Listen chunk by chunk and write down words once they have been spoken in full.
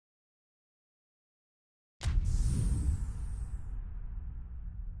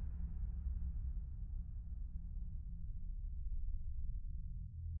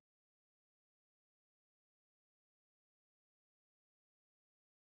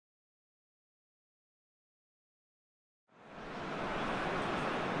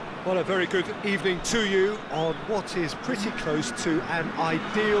Well, a very good evening to you on what is pretty close to an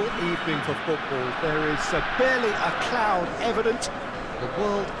ideal evening for football. There is barely a cloud evident. The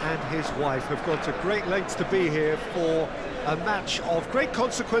world and his wife have gone to great lengths to be here for a match of great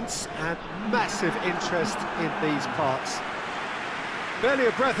consequence and massive interest in these parts. Barely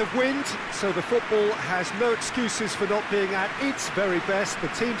a breath of wind, so the football has no excuses for not being at its very best. The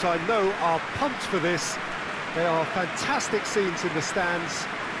teams I know are pumped for this. There are fantastic scenes in the stands.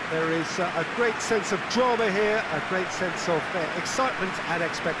 There is a great sense of drama here, a great sense of excitement and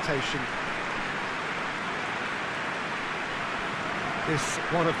expectation. This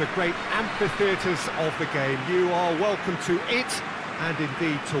one of the great amphitheatres of the game. You are welcome to it, and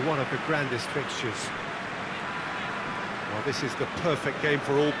indeed to one of the grandest fixtures. Well, this is the perfect game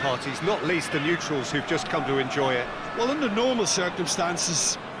for all parties, not least the neutrals who've just come to enjoy it. Well, under normal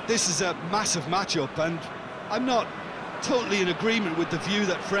circumstances, this is a massive matchup, and I'm not totally in agreement with the view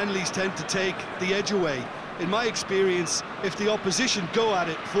that friendlies tend to take the edge away. In my experience, if the opposition go at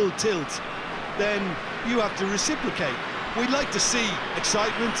it full tilt, then you have to reciprocate. We'd like to see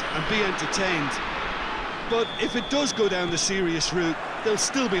excitement and be entertained, but if it does go down the serious route, there'll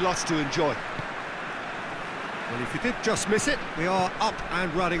still be lots to enjoy. Well, if you did just miss it, we are up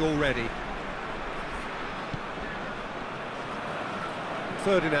and running already.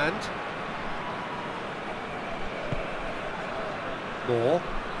 Ferdinand. Moore.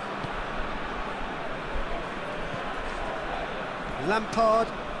 Lampard.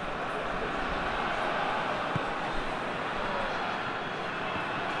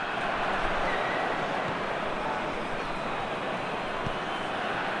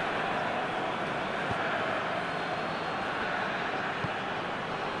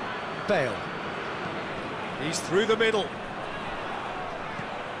 Bale. He's through the middle.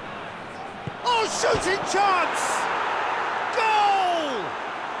 Oh, shooting chance! Goal!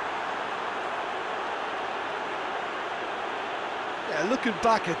 Yeah, looking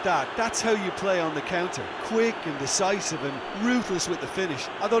back at that, that's how you play on the counter. Quick and decisive and ruthless with the finish.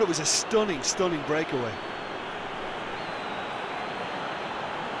 I thought it was a stunning, stunning breakaway.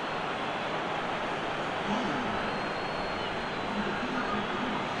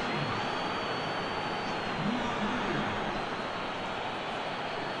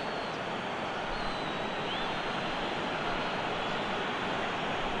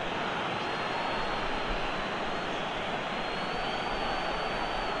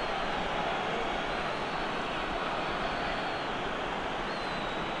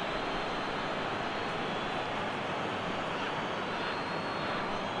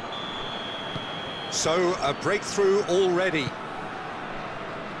 So, a breakthrough already.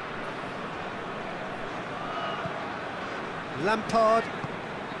 Lampard.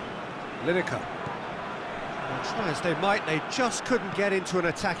 Lineker. Well, try as they might, they just couldn't get into an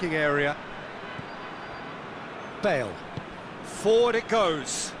attacking area. Bale. Forward it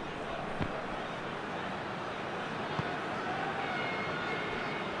goes.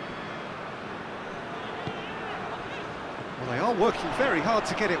 Well, they are working very hard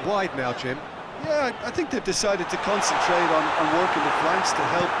to get it wide now, Jim. Yeah, I think they've decided to concentrate on working the flanks to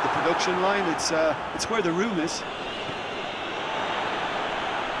help the production line. It's where the room is.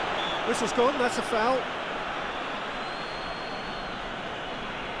 Whistle's gone, that's a foul.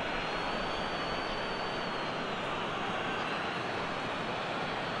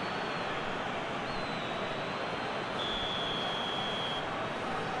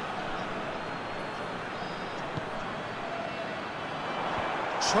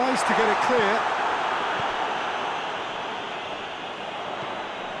 Tries to get it clear.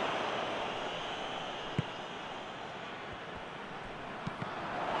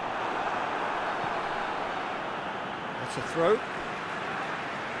 That's a throw.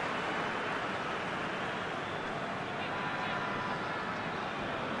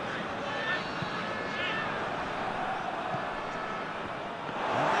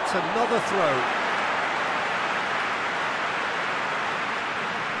 And that's another throw.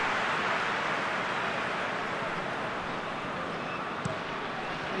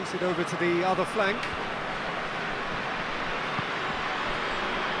 It over to the other flank.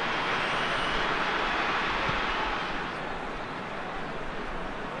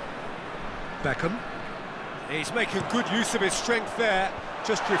 Beckham. He's making good use of his strength there,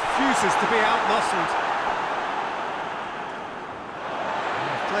 just refuses to be out-muscled.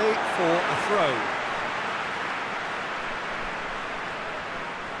 Play for a throw.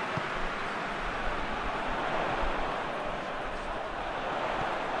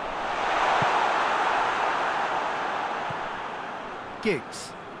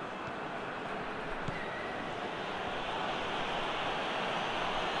 Giggs.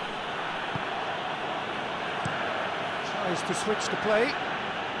 Tries to switch the play.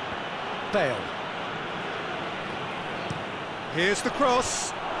 Bale. Here's the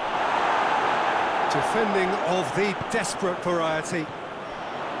cross. Defending of the desperate variety.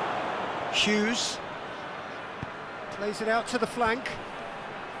 Hughes. Plays it out to the flank.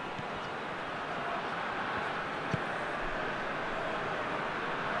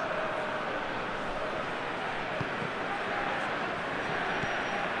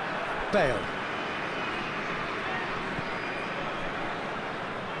 Bale.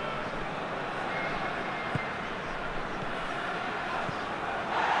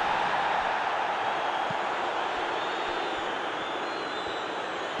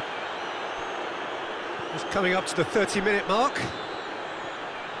 Just coming up to the 30-minute mark.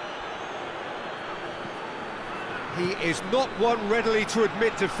 He is not one readily to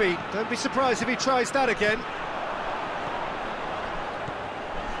admit defeat. Don't be surprised if he tries that again.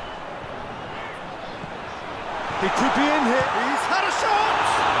 He could be in here. He's had a shot!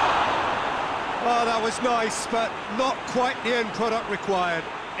 Oh, that was nice, but not quite the end product required.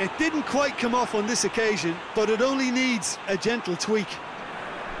 It didn't quite come off on this occasion, but it only needs a gentle tweak.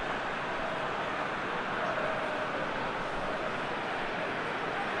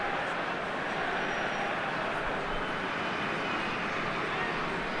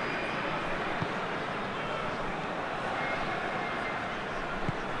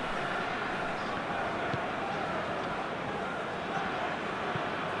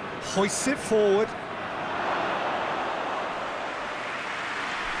 Hoists it forward.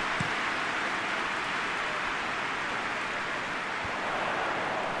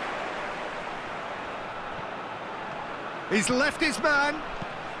 He's left his man.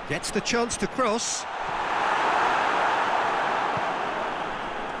 Gets the chance to cross.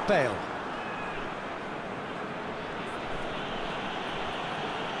 Bale.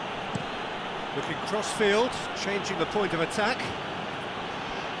 Looking cross-field, changing the point of attack.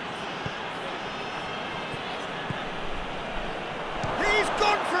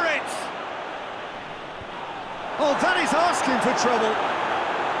 Gone for it! Oh, that is asking for trouble.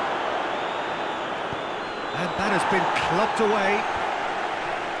 And that has been clubbed away.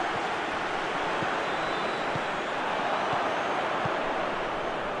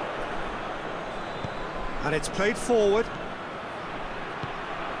 And it's played forward.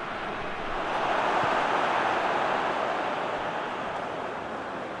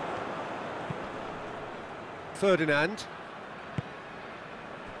 Ferdinand.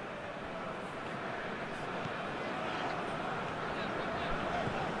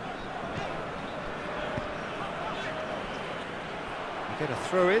 Get a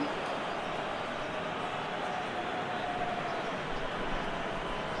throw in.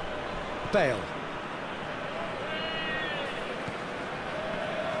 Bale.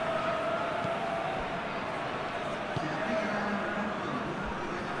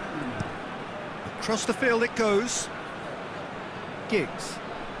 Across the field it goes. Giggs.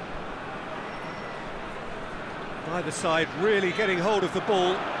 Either side really getting hold of the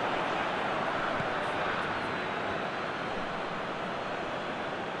ball.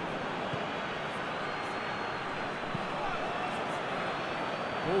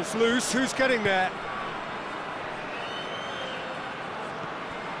 Ball's loose, who's getting there?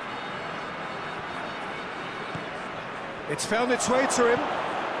 It's found its way to him.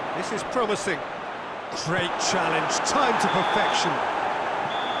 This is promising. Great challenge, time to perfection.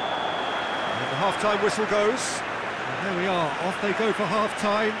 And the half-time whistle goes. And there we are, off they go for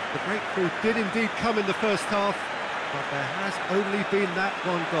half-time. The breakthrough did indeed come in the first half, but there has only been that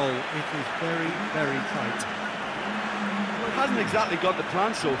one goal. It is very, very tight. Hasn't exactly got the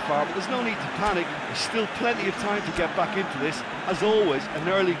plan so far, but there's no need to panic. There's still plenty of time to get back into this. As always, an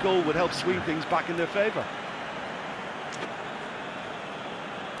early goal would help swing things back in their favour.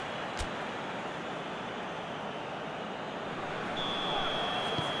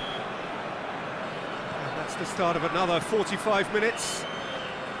 And that's the start of another 45 minutes.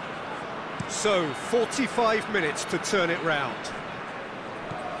 So, 45 minutes to turn it round.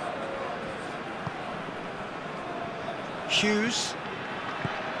 Hughes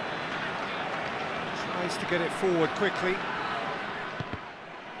tries to get it forward quickly.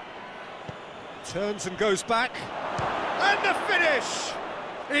 Turns and goes back. And the finish!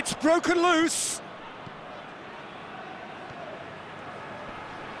 It's broken loose.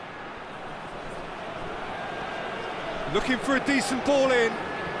 Looking for a decent ball in.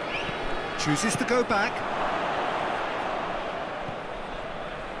 Chooses to go back.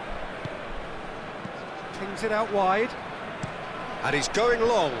 Pings it out wide. And he's going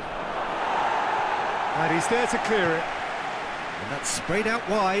long. And he's there to clear it. And that's sprayed out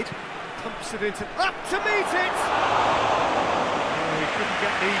wide. Pumps it into... Up to meet it!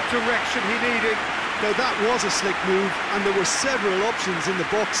 get the direction he needed. Now that was a slick move, and there were several options in the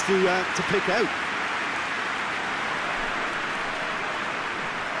box to pick out.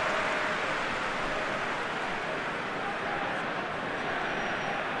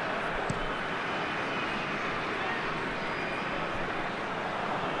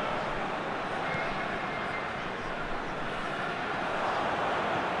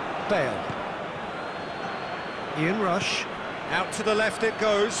 Bale. Ian Rush. Out to the left it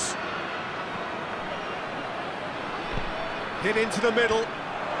goes. Hit into the middle.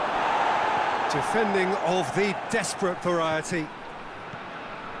 Defending of the desperate variety.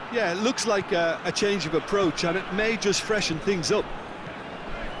 Yeah, it looks like a change of approach, and it may just freshen things up.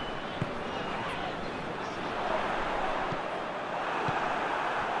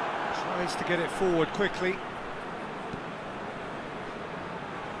 Tries to get it forward quickly.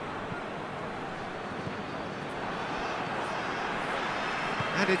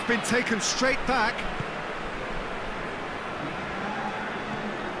 And it's been taken straight back.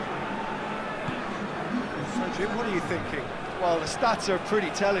 So, Jim, what are you thinking? Well, the stats are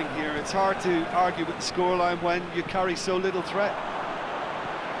pretty telling here. It's hard to argue with the scoreline when you carry so little threat.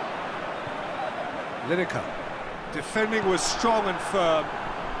 Lineker. Defending was strong and firm.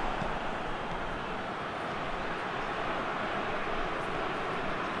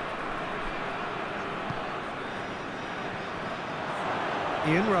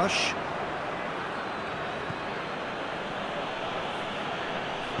 Ian Rush.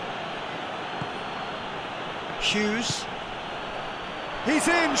 Hughes. He's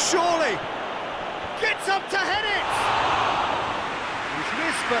in, surely! Gets up to head it! He's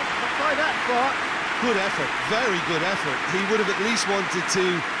missed, but not by that far. Good effort, very good effort. He would have at least wanted to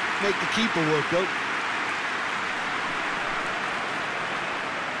make the keeper work, though.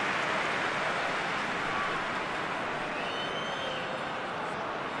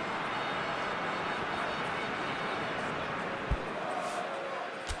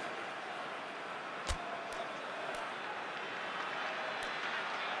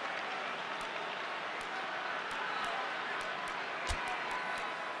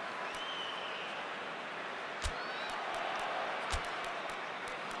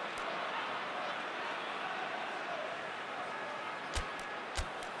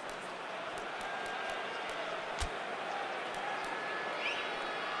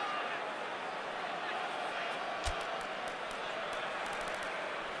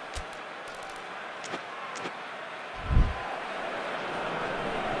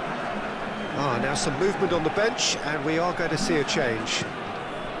 Now some movement on the bench, and we are going to see a change.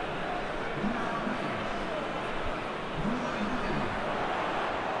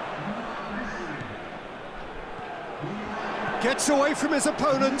 Gets away from his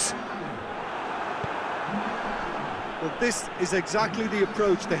opponents. Well, this is exactly the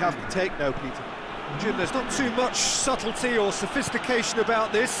approach they have to take now, Peter. Jim, there's not too much subtlety or sophistication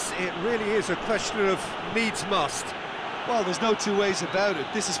about this. It really is a question of needs must. Well, there's no two ways about it.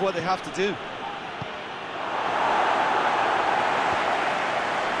 This is what they have to do.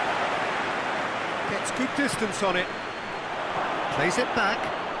 Gets good distance on it. Plays it back.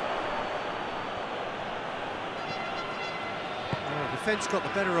 Defence got the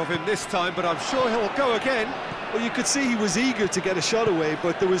better of him this time, but I'm sure he'll go again. Well, you could see he was eager to get a shot away,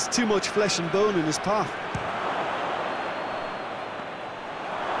 but there was too much flesh and bone in his path.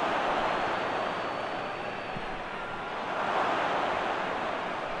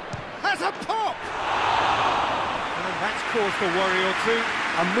 Has a pop! And that's caused a worry or two.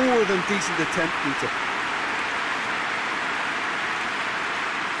 A more than decent attempt, Peter.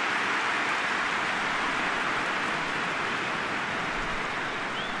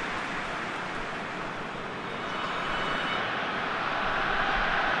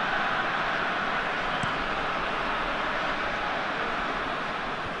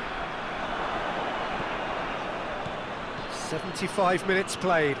 .75 minutes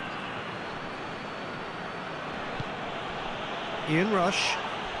played. Ian Rush.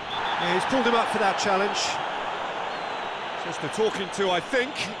 Yeah, he's pulled him up for that challenge. Just a talking to, I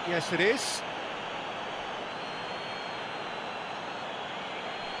think. Yes, it is.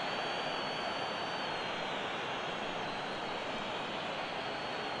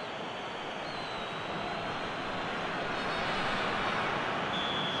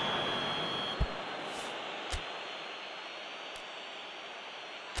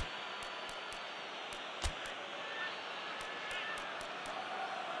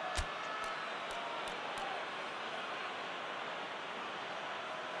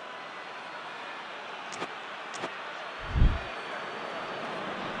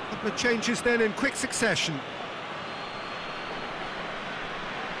 The changes then in quick succession.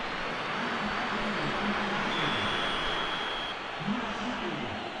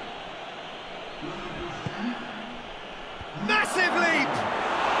 Massive leap!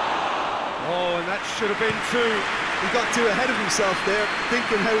 Oh, and that should have been two. He got too ahead of himself there,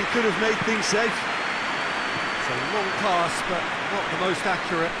 thinking how he could have made things safe. It's a long pass, but not the most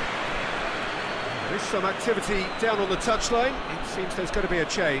accurate. There's some activity down on the touchline. It seems there's going to be a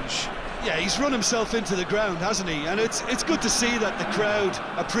change. Yeah, he's run himself into the ground, hasn't he? And it's good to see that the crowd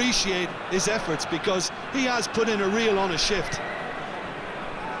appreciate his efforts, because he has put in a real honest shift.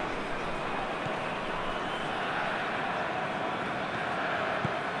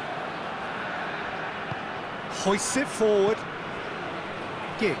 Hoists it forward.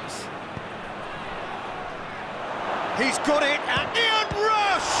 Giggs. He's got it, and Ian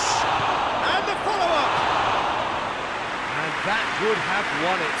Rush! And the follow-up! And that would have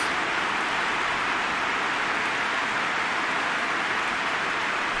won it.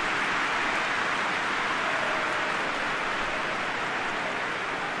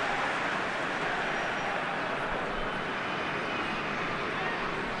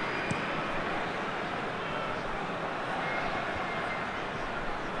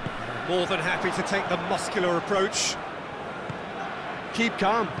 More than happy to take the muscular approach. Keep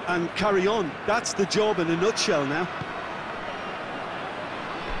calm and carry on. That's the job in a nutshell now.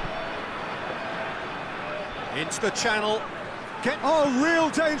 Into the channel. Oh, real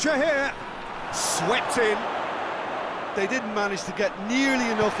danger here. Swept in. They didn't manage to get nearly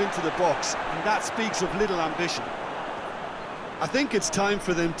enough into the box, and that speaks of little ambition. I think it's time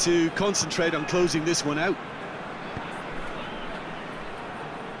for them to concentrate on closing this one out.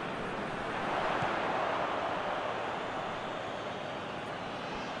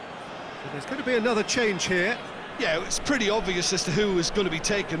 There's going to be another change here. Yeah, it's pretty obvious as to who was going to be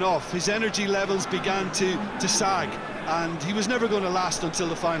taken off. His energy levels began to sag, and he was never going to last until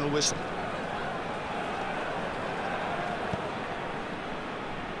the final whistle.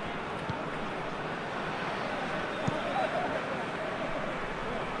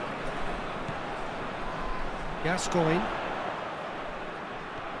 Gascoigne.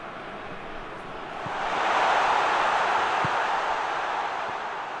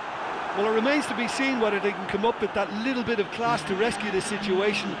 Well, it remains to be seen whether they can come up with that little bit of class to rescue this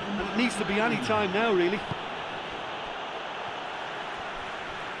situation, and it needs to be any time now, really.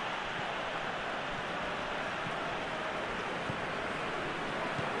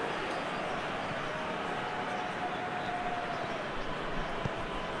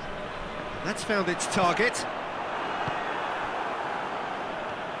 That's found its target.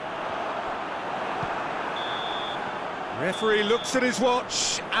 Referee looks at his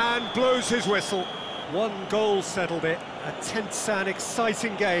watch and blows his whistle. One goal settled it. A tense and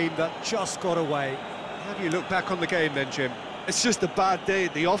exciting game that just got away. How do you look back on the game then, Jim? It's just a bad day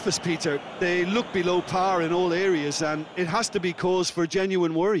at the office, Peter. They look below par in all areas, and it has to be cause for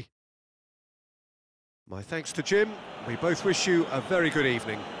genuine worry. My thanks to Jim. We both wish you a very good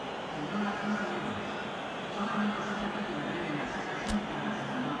evening.